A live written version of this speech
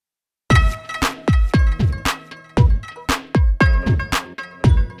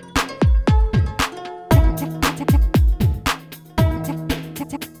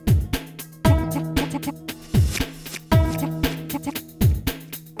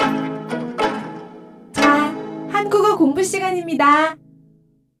한국어 공부 시간입니다.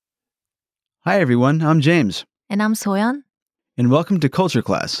 Hi everyone, I'm James. And I'm Soyeon. And welcome to Culture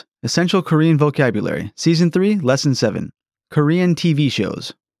Class, Essential Korean Vocabulary, Season 3, Lesson 7, Korean TV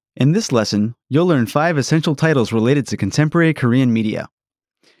Shows. In this lesson, you'll learn 5 essential titles related to contemporary Korean media.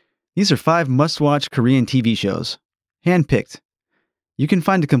 These are 5 must-watch Korean TV shows, handpicked. You can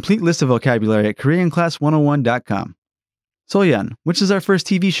find a complete list of vocabulary at KoreanClass101.com. Soyeon, which is our first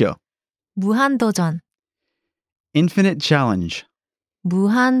TV show? 무한도전, Infinite Challenge.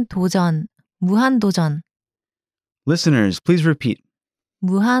 무한도전, 무한도전, Listeners, please repeat.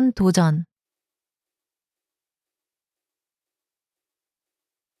 무한도전.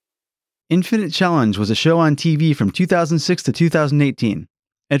 Infinite Challenge was a show on TV from 2006 to 2018.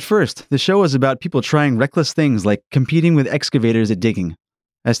 At first, the show was about people trying reckless things like competing with excavators at digging.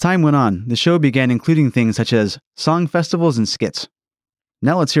 As time went on, the show began including things such as song festivals and skits.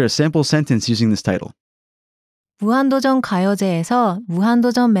 Now let's hear a sample sentence using this title. 무한도전 가요제에서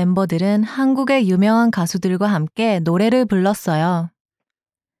무한도전 멤버들은 한국의 유명한 가수들과 함께 노래를 불렀어요.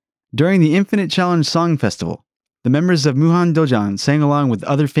 During the Infinite Challenge Song Festival, the members of Muhandojan sang along with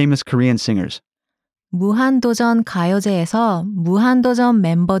other famous Korean singers. 무한도전 가요제에서 무한도전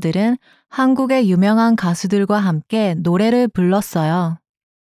멤버들은 한국의 유명한 가수들과 함께 노래를 불렀어요.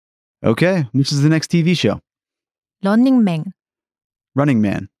 Okay, which is the next TV show? 런닝맨, Running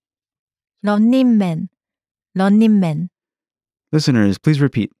Man. 런닝맨, 런닝맨, Listeners, please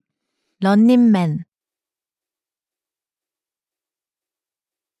repeat. 런닝맨.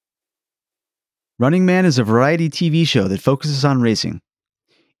 Running Man is a variety TV show that focuses on racing.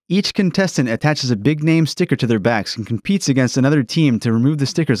 Each contestant attaches a big-name sticker to their backs and competes against another team to remove the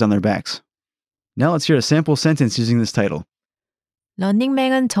stickers on their backs. Now let's hear a sample sentence using this title.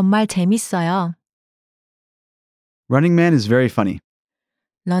 런닝맨은 정말 재밌어요. Running Man is very funny.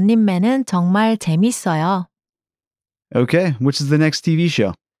 런닝맨은 정말 재밌어요. Okay, which is the next TV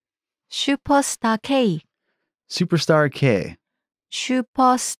show? 슈퍼스타 K, Superstar K.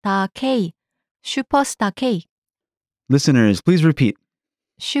 슈퍼스타 K, 슈퍼스타 K, Listeners, please repeat.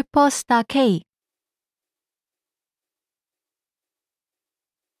 슈퍼스타 K.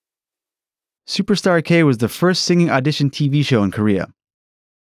 Superstar K was the first singing audition TV show in Korea.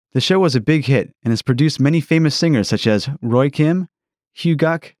 The show was a big hit and has produced many famous singers such as Roy Kim, Hugh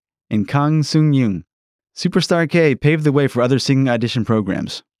Gak, and Kang Sung-young. Superstar K paved the way for other singing audition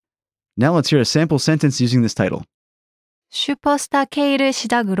programs. Now let's hear a sample sentence using this title. 슈퍼스타 K를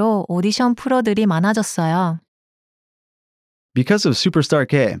시작으로 오디션 프로들이 많아졌어요. Because of Superstar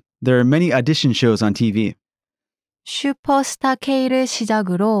K, there are many audition shows on TV. 슈퍼스타 K를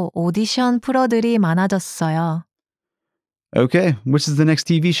시작으로 오디션 프로들이 많아졌어요. Okay, which is the next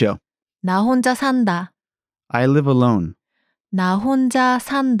TV show? 나 혼자 산다. I Live Alone. 나 혼자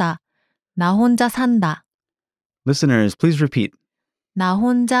산다. 나 혼자 산다. Listeners, please repeat. 나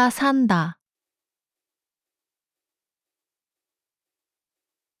혼자 산다.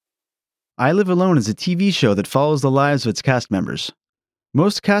 I Live Alone is a TV show that follows the lives of its cast members.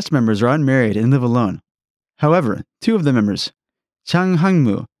 Most cast members are unmarried and live alone. However, 2 of the members, Chang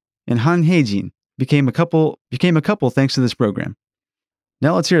Hangmu and Han Haejin, became a couple thanks to this program.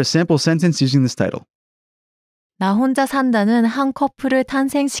 Now let's hear a sample sentence using this title. 나 혼자 산다는 한 커플을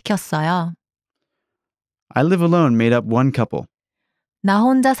탄생시켰어요. I Live Alone made up one couple. 나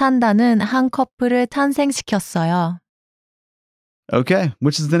혼자 산다는 한 커플을 탄생시켰어요. Okay,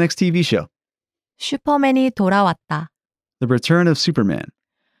 which is the next TV show? 슈퍼맨이 돌아왔다. The Return of Superman.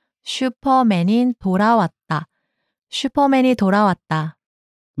 슈퍼맨이 돌아왔다. 슈퍼맨이 돌아왔다.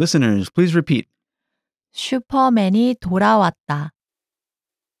 Listeners, please repeat. 슈퍼맨이 돌아왔다.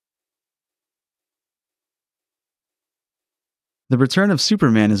 The Return of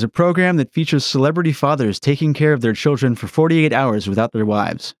Superman is a program that features celebrity fathers taking care of their children for 48 hours without their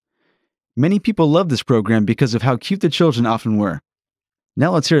wives. Many people love this program because of how cute the children often were.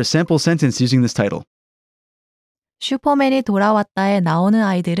 Now let's hear a sample sentence using this title. 슈퍼맨이 돌아왔다에 나오는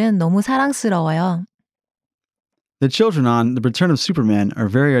아이들은 너무 사랑스러워요. The children on The Return of Superman are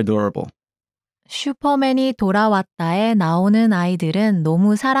very adorable. 슈퍼맨이 돌아왔다에 나오는 아이들은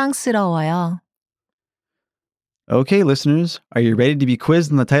너무 사랑스러워요. Okay, listeners, are you ready to be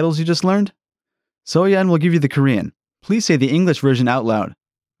quizzed on the titles you just learned? Soyeon will give you the Korean. Please say the English version out loud.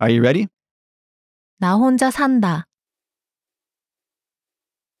 Are you ready? 나 혼자 산다.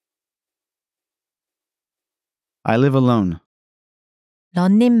 I Live Alone.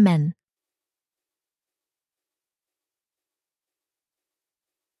 런닝맨.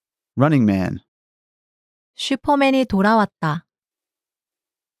 Running Man. 슈퍼맨이 돌아왔다.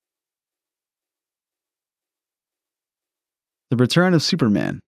 The Return of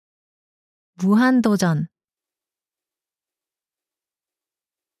Superman. 무한도전.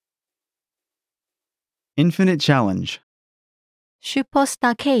 Infinite challenge.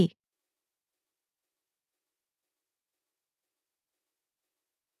 슈퍼스타 K,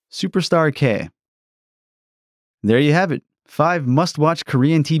 Superstar K. There you have it. 5 must-watch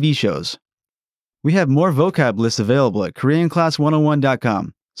Korean TV shows. We have more vocab lists available at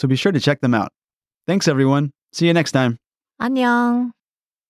KoreanClass101.com, so be sure to check them out. Thanks, everyone. See you next time. 안녕.